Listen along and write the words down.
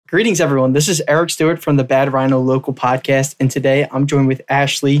Greetings, everyone. This is Eric Stewart from the Bad Rhino Local Podcast, and today I'm joined with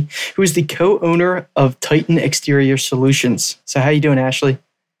Ashley, who is the co-owner of Titan Exterior Solutions. So how you doing, Ashley?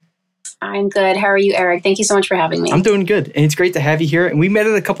 I'm good. How are you, Eric? Thank you so much for having me. I'm doing good, and it's great to have you here. And we met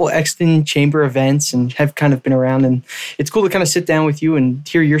at a couple of Exton Chamber events and have kind of been around, and it's cool to kind of sit down with you and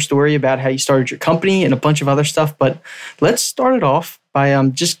hear your story about how you started your company and a bunch of other stuff. But let's start it off by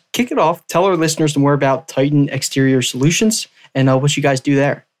just kick it off. Tell our listeners more about Titan Exterior Solutions and what you guys do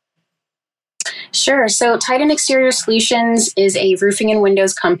there. Sure. So Titan Exterior Solutions is a roofing and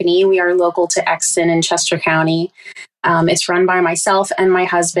windows company. We are local to Exton in Chester County. It's run by myself and my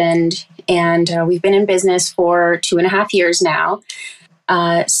husband, and we've been in business for 2.5 years now.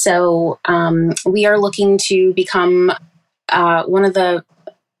 We are looking to become one of the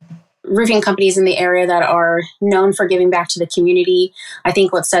roofing companies in the area that are known for giving back to the community. I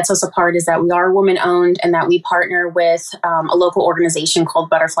think what sets us apart is that we are woman-owned and that we partner with a local organization called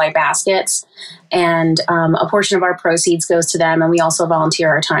Butterfly Baskets. And a portion of our proceeds goes to them, and we also volunteer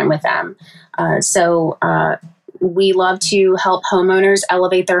our time with them. We love to help homeowners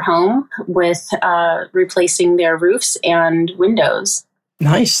elevate their home with replacing their roofs and windows.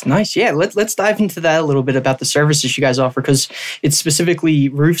 Nice. Yeah, let's dive into that a little bit about the services you guys offer, because it's specifically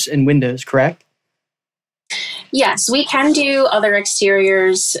roofs and windows, correct? Yes, we can do other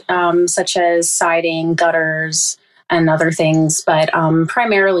exteriors such as siding, gutters, and other things, but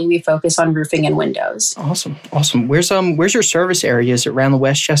primarily we focus on roofing and windows. Awesome. Where's your service area? Is it around the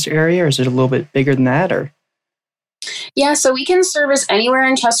Westchester area, or is it a little bit bigger than that, or? Yeah, so we can service anywhere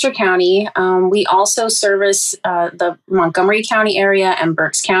in Chester County. We also service the Montgomery County area and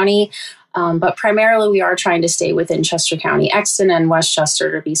Berks County, but primarily we are trying to stay within Chester County, Exton and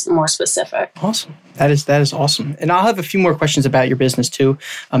Westchester to be more specific. Awesome. That is awesome. And I'll have a few more questions about your business too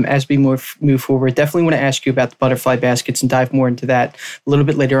as we move forward. Definitely want to ask you about the butterfly baskets and dive more into that a little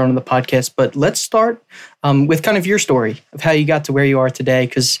bit later on in the podcast. But let's start with kind of your story of how you got to where you are today,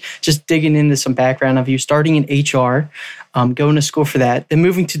 because just digging into some background of you starting in HR, going to school for that, then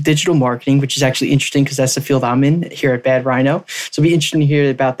moving to digital marketing, which is actually interesting because that's the field I'm in here at Bad Rhino. So it'll be interesting to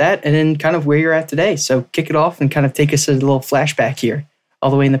hear about that, and then kind of where you're at today. So kick it off and kind of take us a little flashback here all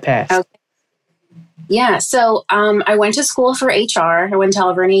the way in the past. Okay. Yeah, so I went to school for HR. I went to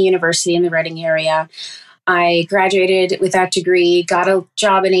Alvernia University in the Reading area. I graduated with that degree, got a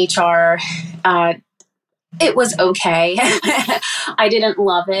job in HR. It was okay. I didn't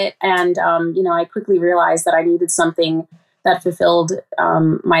love it. And, I quickly realized that I needed something that fulfilled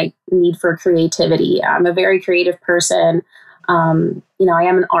my need for creativity. I'm a very creative person. I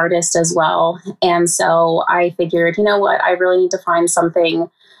am an artist as well. And so I figured, you know what, I really need to find something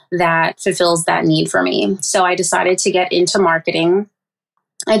that fulfills that need for me. So I decided to get into marketing.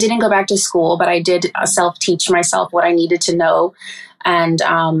 I didn't go back to school, but I did self-teach myself what I needed to know. And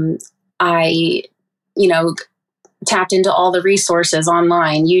I tapped into all the resources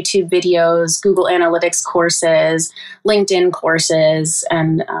online, YouTube videos, Google Analytics courses, LinkedIn courses,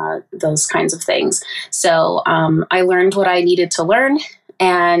 and those kinds of things. So I learned what I needed to learn,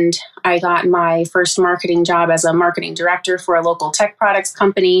 and I got my first marketing job as a marketing director for a local tech products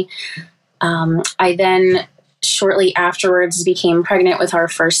company. I then shortly afterwards became pregnant with our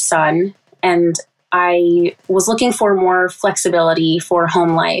first son, and I was looking for more flexibility for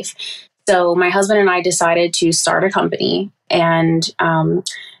home life. So my husband and I decided to start a company, and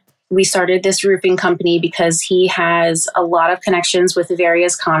we started this roofing company because he has a lot of connections with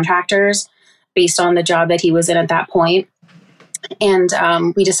various contractors based on the job that he was in at that point. And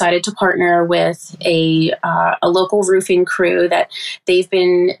we decided to partner with a local roofing crew that they've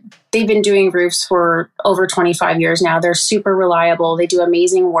been doing roofs for over 25 years now. They're super reliable. They do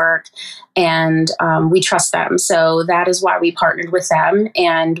amazing work, and we trust them. So that is why we partnered with them.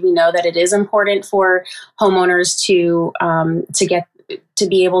 And we know that it is important for homeowners to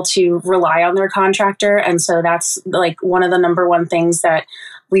be able to rely on their contractor. And so that's like one of the number one things that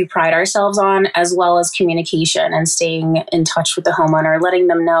we pride ourselves on, as well as communication and staying in touch with the homeowner, letting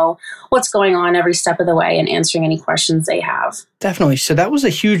them know what's going on every step of the way and answering any questions they have. Definitely. So that was a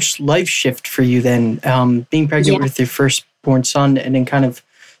huge life shift for you then, being pregnant with your firstborn son and then kind of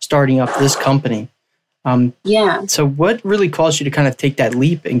starting up this company. So what really caused you to kind of take that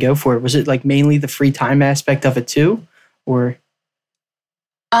leap and go for it? Was it like mainly the free time aspect of it too, or?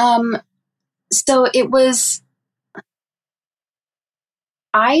 So it was,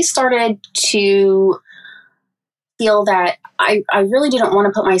 I started to feel that I really didn't want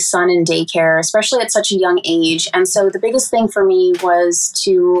to put my son in daycare, especially at such a young age. And so the biggest thing for me was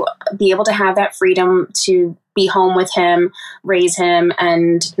to be able to have that freedom to be home with him, raise him,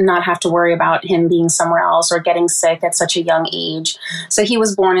 and not have to worry about him being somewhere else or getting sick at such a young age. So he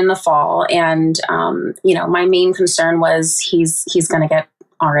was born in the fall. And, my main concern was he's going to get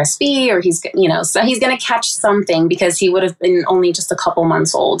RSV, or so he's going to catch something because he would have been only just a couple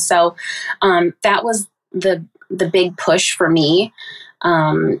months old. So that was the big push for me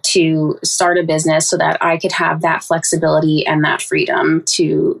to start a business so that I could have that flexibility and that freedom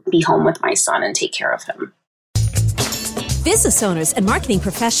to be home with my son and take care of him. Business owners and marketing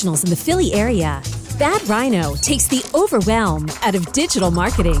professionals in the Philly area, Bad Rhino takes the overwhelm out of digital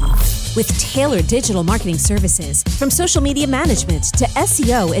marketing. With tailored digital marketing services, from social media management to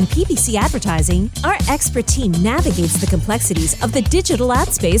SEO and PPC advertising, our expert team navigates the complexities of the digital ad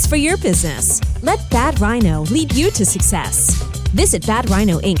space for your business. Let Bad Rhino lead you to success. Visit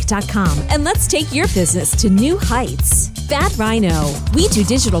badrhinoinc.com and let's take your business to new heights. Bad Rhino, we do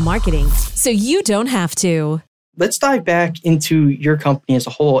digital marketing so you don't have to. Let's dive back into your company as a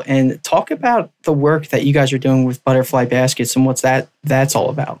whole and talk about the work that you guys are doing with Butterfly Baskets and what's that's all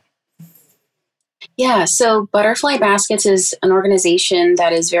about. Yeah, so Butterfly Baskets is an organization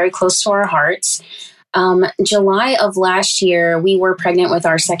that is very close to our hearts. July of last year, we were pregnant with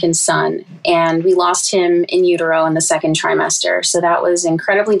our second son, and we lost him in utero in the second trimester. So that was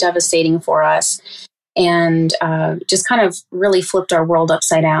incredibly devastating for us, and just kind of really flipped our world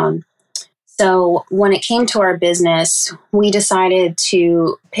upside down. So when it came to our business, we decided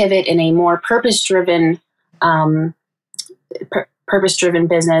to pivot in a more purpose-driven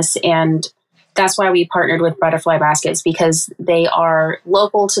business, and that's why we partnered with Butterfly Baskets, because they are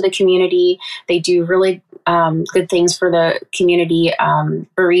local to the community. They do really good things for the community,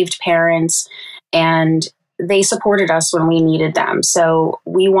 bereaved parents, and they supported us when we needed them. So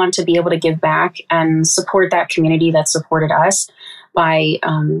we want to be able to give back and support that community that supported us by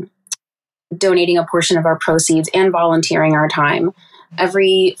donating a portion of our proceeds and volunteering our time.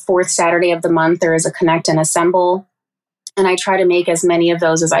 Every fourth Saturday of the month, there is a Connect and Assemble, and I try to make as many of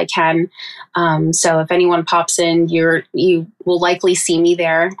those as I can. So if anyone pops in, you will likely see me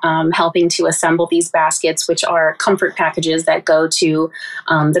there helping to assemble these baskets, which are comfort packages that go to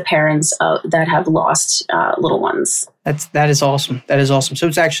the parents that have lost little ones. That is awesome. That is awesome. So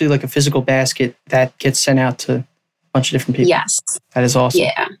it's actually like a physical basket that gets sent out to a bunch of different people. Yes. That is awesome.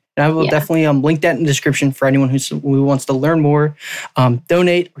 Yeah. And I will definitely link that in the description for anyone who wants to learn more,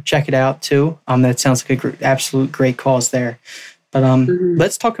 donate, or check it out too. That sounds like absolute great cause there. But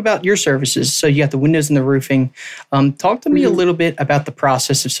let's talk about your services. So you got the windows and the roofing. Talk to me a little bit about the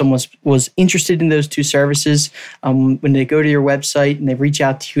process if someone was interested in those two services. When they go to your website and they reach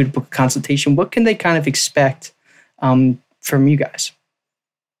out to you to book a consultation, what can they kind of expect from you guys?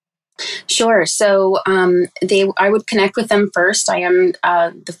 Sure. So I would connect with them first. I am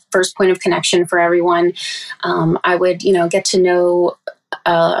the first point of connection for everyone. I would, get to know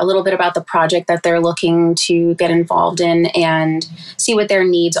a little bit about the project that they're looking to get involved in and see what their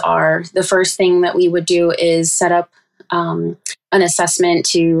needs are. The first thing that we would do is set up an assessment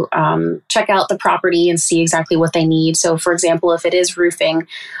to check out the property and see exactly what they need. So, for example, if it is roofing,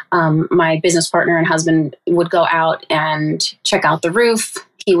 my business partner and husband would go out and check out the roof.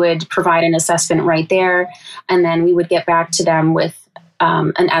 He would provide an assessment right there, and then we would get back to them with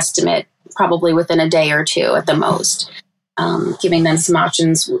an estimate, probably within a day or two at the most, giving them some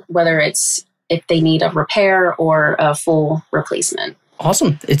options, whether it's if they need a repair or a full replacement.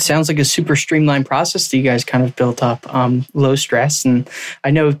 Awesome. It sounds like a super streamlined process that you guys kind of built up, low stress. And I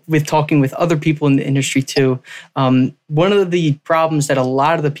know with talking with other people in the industry too, one of the problems that a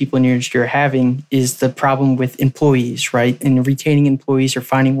lot of the people in your industry are having is the problem with employees, right? And retaining employees or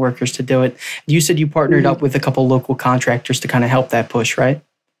finding workers to do it. You said you partnered up with a couple local contractors to kind of help that push, right?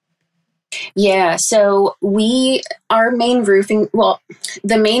 Yeah. So our main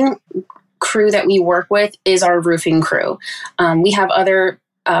the main crew that we work with is our roofing crew. We have other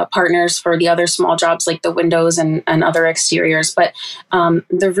partners for the other small jobs like the windows and other exteriors, but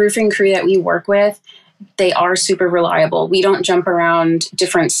the roofing crew that we work with, they are super reliable. We don't jump around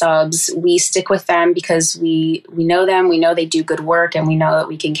different subs. We stick with them because we know them, we know they do good work, and we know that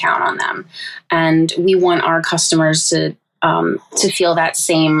we can count on them. And we want our customers to feel that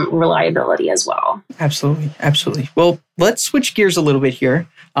same reliability as well. Absolutely. Absolutely. Well, let's switch gears a little bit here.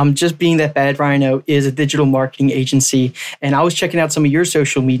 Just being that Bad Rhino is a digital marketing agency, and I was checking out some of your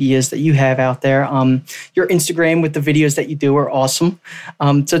social medias that you have out there. Your Instagram with the videos that you do are awesome.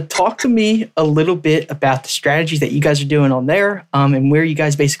 So talk to me a little bit about the strategies that you guys are doing on there, and where you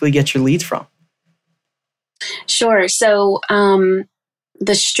guys basically get your leads from. Sure. So,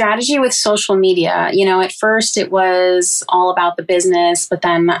 the strategy with social media, at first it was all about the business, but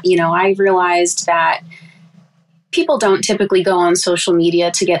then, I realized that people don't typically go on social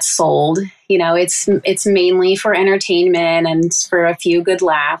media to get sold. It's mainly for entertainment and for a few good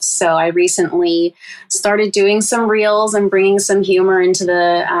laughs. So I recently started doing some reels and bringing some humor into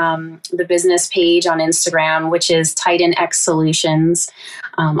the business page on Instagram, which is Titan X Solutions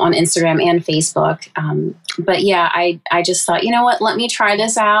on Instagram and Facebook. But yeah, I just thought, you know what, let me try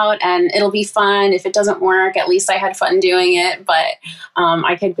this out and it'll be fun. If it doesn't work, at least I had fun doing it. But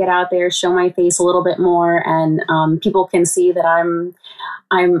I could get out there, show my face a little bit more, and people can see that I'm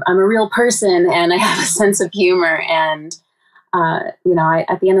a real person and I have a sense of humor. And at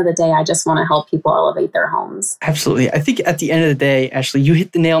the end of the day, I just want to help people elevate their homes. Absolutely. I think at the end of the day, Ashley, you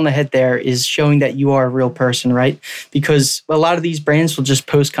hit the nail on the head there, is showing that you are a real person, right? Because a lot of these brands will just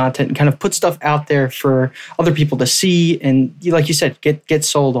post content and kind of put stuff out there for other people to see. And like you said, get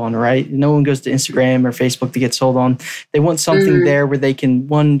sold on, right? No one goes to Instagram or Facebook to get sold on. They want something there where they can,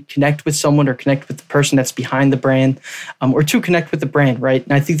 one, connect with someone or connect with the person that's behind the brand, or two, connect with the brand, right?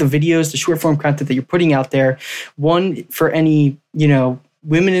 And I think the videos, the short form content that you're putting out there, one, for any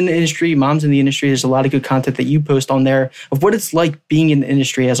women in the industry, moms in the industry, there's a lot of good content that you post on there of what it's like being in the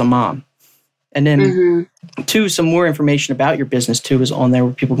industry as a mom. And then two, some more information about your business too is on there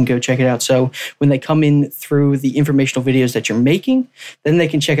where people can go check it out. So when they come in through the informational videos that you're making, then they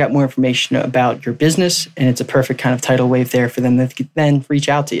can check out more information about your business. And it's a perfect kind of tidal wave there for them to then reach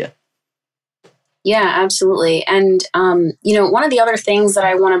out to you. Yeah, absolutely. And, one of the other things that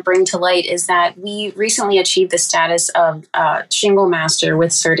I want to bring to light is that we recently achieved the status of Shingle Master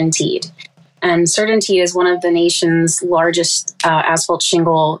with CertainTeed. And CertainTeed is one of the nation's largest asphalt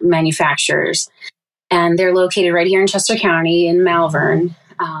shingle manufacturers. And they're located right here in Chester County in Malvern.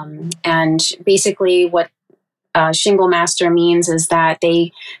 And basically what Shingle Master means is that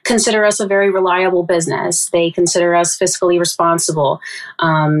they consider us a very reliable business. They consider us fiscally responsible,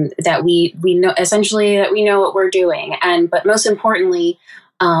 that we know, essentially, that we know what we're doing. But most importantly,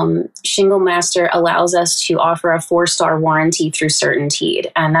 Shingle Master allows us to offer a 4-star warranty through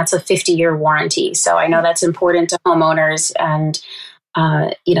CertainTeed, and that's a 50-year warranty. So I know that's important to homeowners, and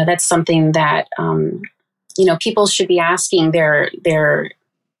that's something that people should be asking their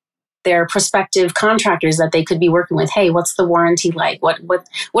prospective contractors that they could be working with. Hey, what's the warranty like? What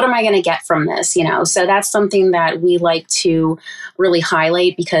am I going to get from this? So that's something that we like to really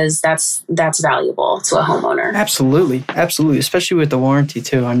highlight because that's valuable to a homeowner. Absolutely. Especially with the warranty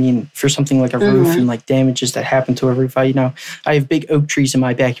too. I mean, for something like a roof and like damages that happen to a roof, I have big oak trees in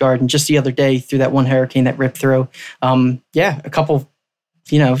my backyard. And just the other day through that one hurricane that ripped through, a couple,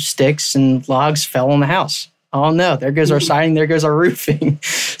 sticks and logs fell on the house. Oh no, there goes our siding, there goes our roofing.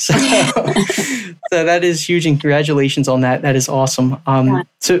 So that is huge, and congratulations on that. That is awesome.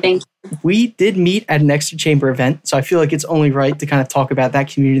 So we did meet at an Exton Chamber event, so I feel like it's only right to kind of talk about that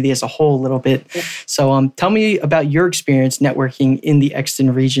community as a whole a little bit. So tell me about your experience networking in the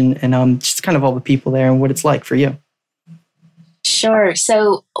Exton region and just kind of all the people there and what it's like for you. Sure.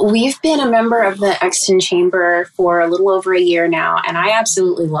 So we've been a member of the Exton Chamber for a little over a year now, and I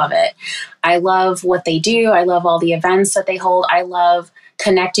absolutely love it. I love what they do. I love all the events that they hold. I love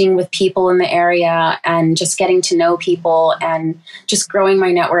connecting with people in the area and just getting to know people and just growing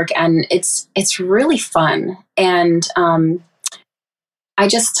my network. And it's really fun. And I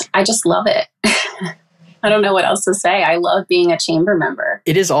just love it. I don't know what else to say. I love being a chamber member.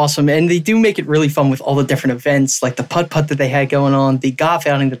 It is awesome. And they do make it really fun with all the different events, like the putt-putt that they had going on, the golf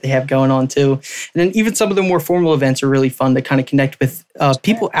outing that they have going on too. And then even some of the more formal events are really fun to kind of connect with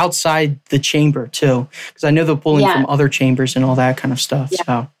people outside the chamber too. Because I know they're pulling from other chambers and all that kind of stuff.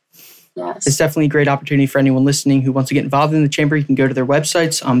 Yeah. So it's definitely a great opportunity for anyone listening who wants to get involved in the chamber. You can go to their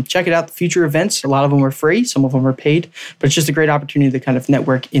websites, check it out, the future events. A lot of them are free. Some of them are paid. But it's just a great opportunity to kind of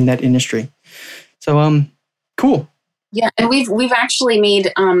network in that industry. So, cool. Yeah, and we've actually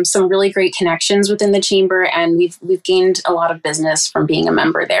made some really great connections within the chamber, and we've gained a lot of business from being a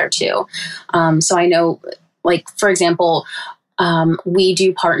member there too. So I know, like for example, we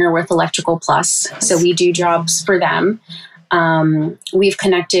do partner with Electrical Plus, so we do jobs for them. We've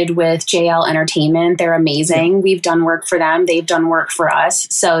connected with JL Entertainment. They're amazing. Yeah. We've done work for them. They've done work for us.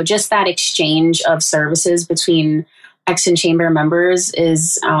 So just that exchange of services between Exton Chamber members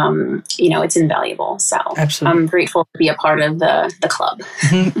is, it's invaluable. So absolutely. I'm grateful to be a part of the club.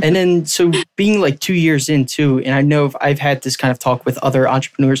 Mm-hmm. And then, so being like 2 years in too, and I know I've had this kind of talk with other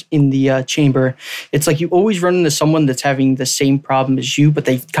entrepreneurs in the chamber, it's like you always run into someone that's having the same problem as you, but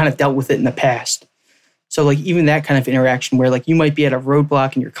they've kind of dealt with it in the past. So like even that kind of interaction where like you might be at a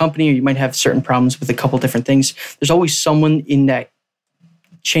roadblock in your company or you might have certain problems with a couple different things. There's always someone in that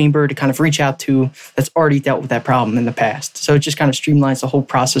chamber to kind of reach out to that's already dealt with that problem in the past. So it just kind of streamlines the whole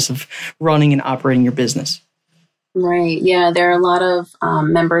process of running and operating your business. Right. Yeah. There are a lot of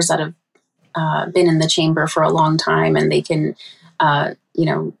members that have been in the chamber for a long time, and they can,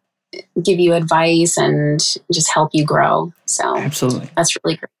 give you advice and just help you grow. So absolutely, that's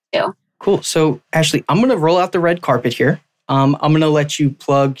really great too. Cool. So Ashley, I'm going to roll out the red carpet here. I'm going to let you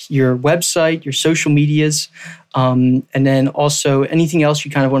plug your website, your social medias, and then also anything else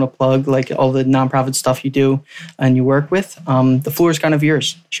you kind of want to plug, like all the nonprofit stuff you do and you work with. The floor is kind of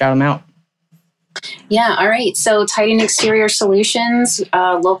yours. Shout them out. Yeah. All right. So Titan Exterior Solutions,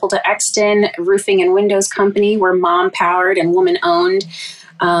 local to Exton, roofing and windows company. We're mom powered and woman owned.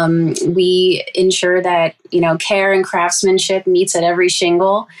 We ensure that, care and craftsmanship meets at every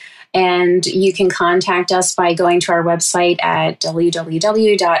shingle. And you can contact us by going to our website at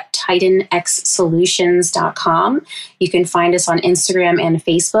www.titanxsolutions.com. You can find us on Instagram and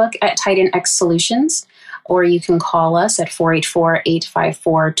Facebook at Titan X Solutions, or you can call us at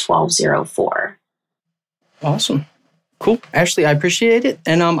 484-854-1204. Awesome. Cool. Ashley, I appreciate it.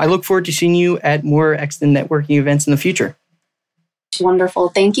 And I look forward to seeing you at more Exton networking events in the future. Wonderful.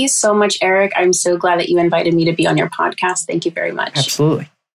 Thank you so much, Eric. I'm so glad that you invited me to be on your podcast. Thank you very much. Absolutely.